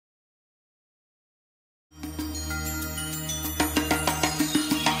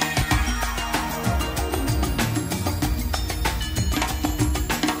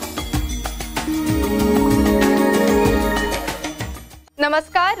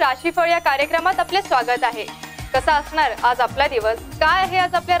नमस्कार, राशीफळ या कार्यक्रमात आपले स्वागत आहे। कसा असणार आज आपला दिवस, काय आहे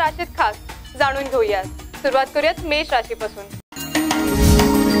आज आपल्या राशीत खास, जाणून घेऊया। सुरुवात करूयात मेष राशीपासून।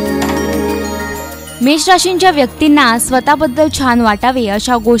 मेष राशींच्या व्यक्तींना स्वतःबद्दल छान वाटावे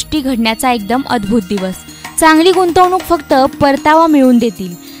अशा गोष्टी घडण्याचा एकदम अद्भुत दिवस। चांगली गुंतवणूक फक्त परतावा मिळवून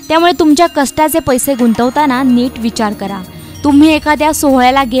देतील, त्यामुळे तुमच्या कष्टाचे पैसे गुंतवताना नीट विचार करा। तुम्ही एखाद्या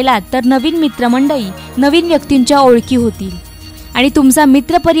सोहळ्याला गेलात तर नवीन मित्रमंडळी, नवीन व्यक्तींच्या ओळखी होतील आणि तुमचा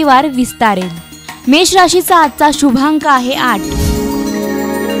मित्रपरिवार विस्तारेल। मेष राशीचा आजचा शुभांक आहे 8।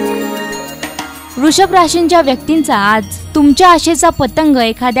 वृषभ राशींच्या व्यक्तींचा आज तुमच्या आशेचा पतंग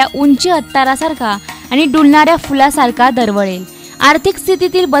एखाद्या उंची अत्तारासारखा आणि डुलणाऱ्या फुलासारखा दरवळेल। आर्थिक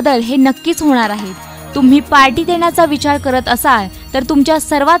स्थितीतील बदल हे नक्कीच होणार आहेत। तुम्ही पार्टी देण्याचा विचार करत असाल तर तुमच्या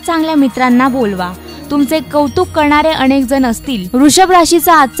सर्वात चांगल्या मित्रांना बोलवा। तुमचे कौतुक करणारे अनेक जण असतील। वृषभ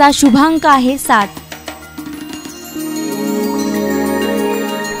राशीचा आजचा शुभांक आहे 7।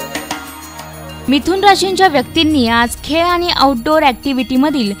 मिथुन राशींच्या व्यक्तींनी आज खेळ आणि आउटडोअर ऍक्टिव्हिटी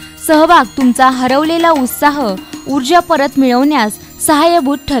मधील सहभाग तुमचा हरवलेला उत्साह, ऊर्जा परत मिळवण्यास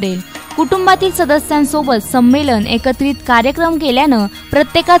सहाय्यभूत ठरेल। कुटुंबातील सदस्यांसोबत संमेलन, एकत्रित कार्यक्रम केल्यानं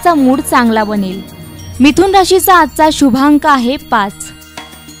प्रत्येकाचा मूड चांगला बनेल। मिथुन राशीचा आजचा शुभांक आहे 5।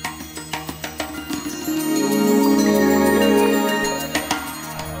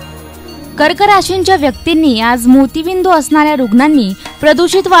 कर्क राशींच्या व्यक्तींनी आज मोतीबिंदू असणाऱ्या रुग्णांनी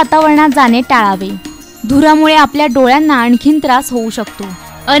प्रदूषित वातावरणात जाणे टाळावे। धुरामुळे आपल्या डोळ्यांना आणखीन त्रास होऊ शकतो।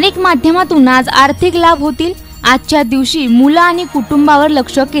 अनेक माध्यमातून आज आर्थिक लाभ होतील। आजच्या दिवशी मुलं आणि कुटुंबावर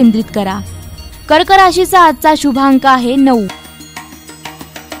लक्ष केंद्रित करा। कर्क राशीचा आजचा शुभांक आहे 9।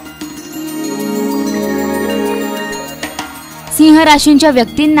 सिंह राशींच्या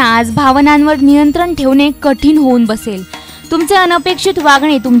व्यक्तींना आज भावनांवर नियंत्रण ठेवणे कठीण होऊन बसेल। तुमचे अनपेक्षित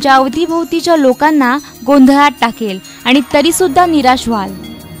वागणे तुमच्या अवतीभोवतीच्या लोकांना गोंधळात टाकेल आणि तरी सुद्धा निराश व्हाल।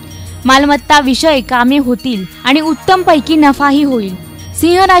 मालमत्ता विषय कामे होतील आणि उत्तम पैकी नफाही होईल।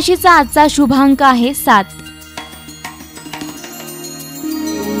 सिंह राशीचा आजचा शुभांक आहे 7।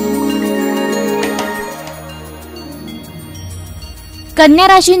 कन्या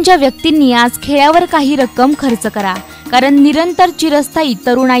राशींच्या व्यक्तींनी आज खेळावर काही रक्कम खर्च करा, कारण निरंतर चिरस्थायी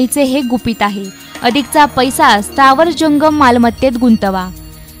तरुणाईचे हे गुपित आहे। अधिकचा पैसा स्थावर जंगम मालमत्तेत गुंतवा।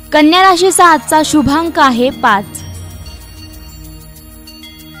 कन्या राशीचा आजचा शुभांक आहे 5।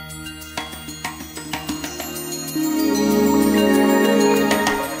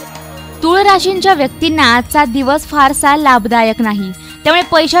 तुळ राशींच्या व्यक्तींना आजचा दिवस फारसा लाभदायक नाही, त्यामुळे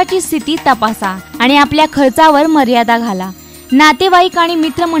पैशाची स्थिती तपासा आणि आपल्या खर्चावर मर्यादा घाला। नातेवाईक आणि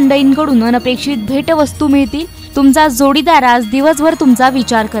मित्रमंडळींकडून अनपेक्षित भेटवस्तू मिळतील। तुमचा जोडीदार आज दिवसभर तुमचा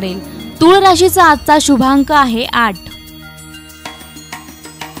विचार करेल। तुळ राशीचा आजचा शुभांक आहे 8।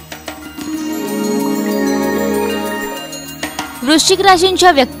 वृश्चिक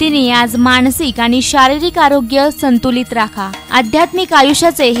राशींच्या व्यक्तींनी आज मानसिक आणि शारीरिक आरोग्य संतुलित राखा। आध्यात्मिक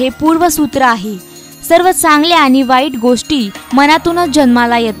आयुष्याचे हे पूर्वसूत्र आहे। सर्व चांगल्या आणि वाईट गोष्टी मनातूनच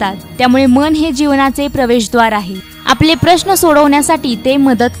जन्माला येतात, त्यामुळे मन हे जीवनाचे प्रवेशद्वार आहे। आपले प्रश्न सोडवण्यासाठी ते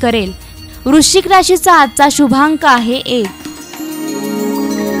मदत करेल। वृश्चिक राशीचा आजचा शुभांक आहे 1।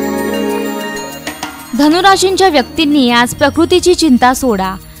 धनुराशींच्या व्यक्तींनी आज प्रकृतीची चिंता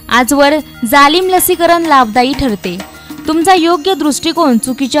सोडा। आजवर जालिम लसीकरण लाभदायी ठरते। तुमचा योग्य दृष्टिकोन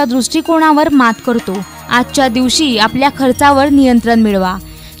चुकीच्या दृष्टिकोनावर मात करतो। आजच्या दिवशी आपल्या खर्चावर नियंत्रण मिळवा।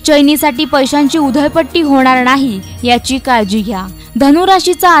 चैनीसाठी पैशांची उधळपट्टी होणार नाही याची काळजी घ्या।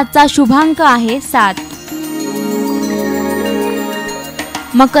 धनुराशीचा आजचा शुभांक आहे 7।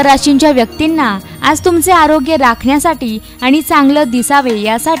 मकर राशींच्या व्यक्तींना आज तुमचे आरोग्य राखण्यासाठी आणि चांगलं दिसावे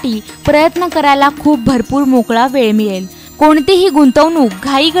यासाठी प्रयत्न करायला खूप भरपूर मोकळा वेळ मिळेल। कोणतीही गुंतवणूक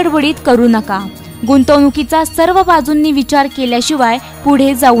घाई गडबडीत करू नका। गुंतवणुकीचा सर्व बाजूंनी विचार केल्याशिवाय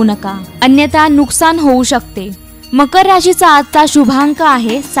पुढे जाऊ नका, अन्यथा नुकसान होऊ शकते। मकर राशीचा आजचा शुभांक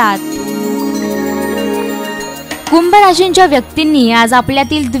आहे 7। कुंभ राशींच्या व्यक्तींनी आज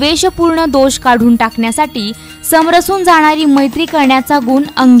आपल्यातील द्वेषपूर्ण दोष काढून टाकण्यासाठी समरसून जाणारी मैत्री करण्याचा गुण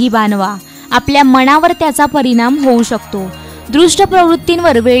अंगी बाणवा। आपल्या मनावर त्याचा परिणाम होऊ शकतो। दृष्ट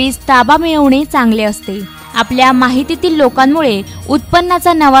प्रवृत्तींवर वेळीच ताबा मिळवणे चांगले असते। आपल्या माहितीतील लोकांमुळे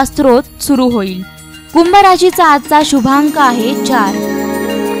उत्पन्नाचा नवा स्रोत सुरू होईल। कुंभ राशीचा आजचा शुभांक आहे 4।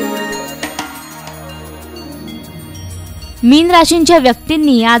 मीन राशींच्या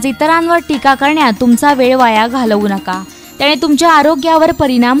व्यक्तींनी आज इतरांवर टीका करण्यात तुमचा वेळ वाया घालवू नका, त्याने तुमच्या आरोग्यावर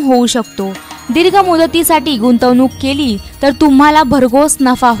परिणाम होऊ शकतो। दीर्घ मुदतीसाठी गुंतवणूक केली तर तुम्हाला भरघोस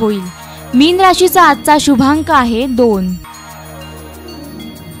नफा होईल। मीन राशीचा आजचा शुभांक आहे 2।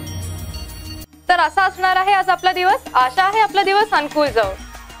 तर असा असणार आहे आज आपला दिवस। आशा आहे आपला दिवस अनुकूल जाऊ।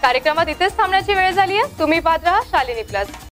 कार्यक्रमात इथेच थांबण्याची वेळ झाली आहे। तुम्ही पाहत रहा शालिनी प्लस।